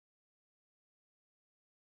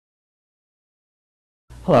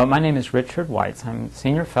Hello, my name is Richard Weitz. I'm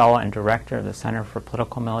Senior Fellow and Director of the Center for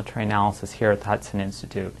Political Military Analysis here at the Hudson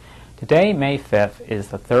Institute. Today, May 5th, is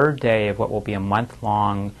the third day of what will be a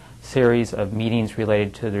month-long series of meetings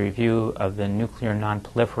related to the review of the Nuclear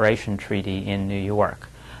Non-Proliferation Treaty in New York.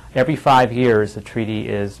 Every 5 years, the treaty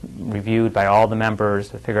is reviewed by all the members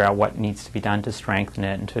to figure out what needs to be done to strengthen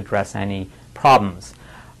it and to address any problems.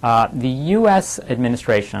 The U.S.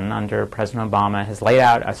 administration under President Obama has laid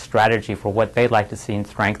out a strategy for what they'd like to see in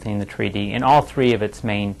strengthening the treaty in all three of its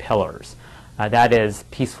main pillars. That is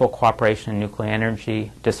peaceful cooperation in nuclear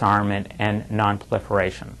energy, disarmament, and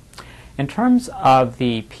non-proliferation. In terms of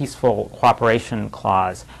the peaceful cooperation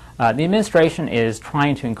clause, the administration is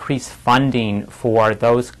trying to increase funding for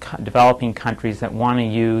those developing countries that want to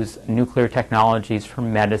use nuclear technologies for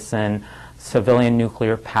medicine, civilian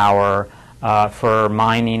nuclear power, for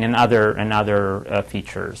mining and other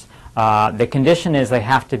features. The condition is they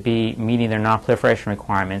have to be meeting their non-proliferation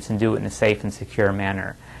requirements and do it in a safe and secure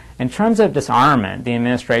manner. In terms of disarmament, the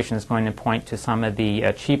administration is going to point to some of the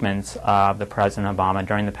achievements of the President Obama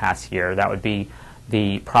during the past year. That would be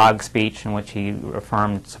the Prague speech in which he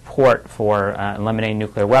affirmed support for eliminating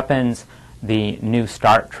nuclear weapons, the New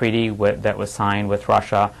START treaty that was signed with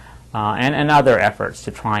Russia, and other efforts to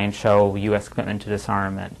try and show U.S. commitment to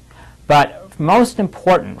disarmament. But most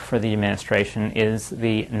important for the administration is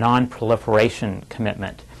the non-proliferation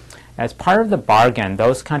commitment. As part of the bargain,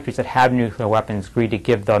 those countries that have nuclear weapons agree to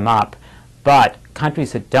give them up, but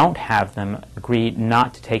countries that don't have them agree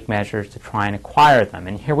not to take measures to try and acquire them.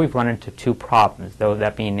 And here we've run into two problems, though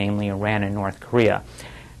that being namely Iran and North Korea.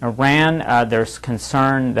 Iran, there's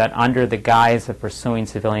concern that under the guise of pursuing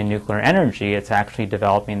civilian nuclear energy, it's actually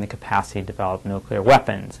developing the capacity to develop nuclear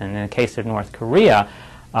weapons. And in the case of North Korea,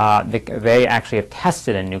 they actually have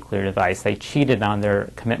tested a nuclear device. They cheated on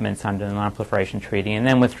their commitments under the Non-Proliferation Treaty and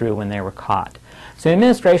then withdrew when they were caught. So the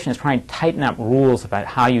administration is trying to tighten up rules about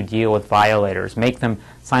how you deal with violators, make them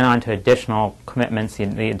sign on to additional commitments,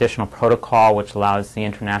 the additional protocol which allows the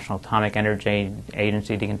International Atomic Energy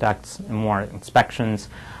Agency to conduct more inspections,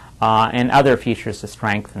 and other features to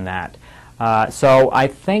strengthen that. So I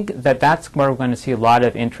think that that's where we're going to see a lot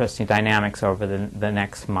of interesting dynamics over the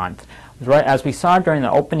next month. As we saw during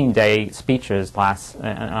the opening day speeches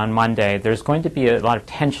on Monday, there's going to be a lot of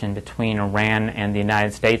tension between Iran and the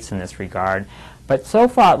United States in this regard. But so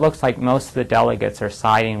far it looks like most of the delegates are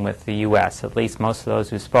siding with the U.S. At least most of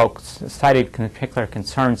those who spoke cited particular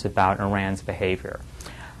concerns about Iran's behavior.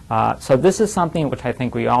 So this is something which I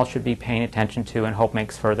think we all should be paying attention to and hope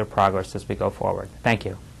makes further progress as we go forward. Thank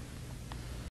you.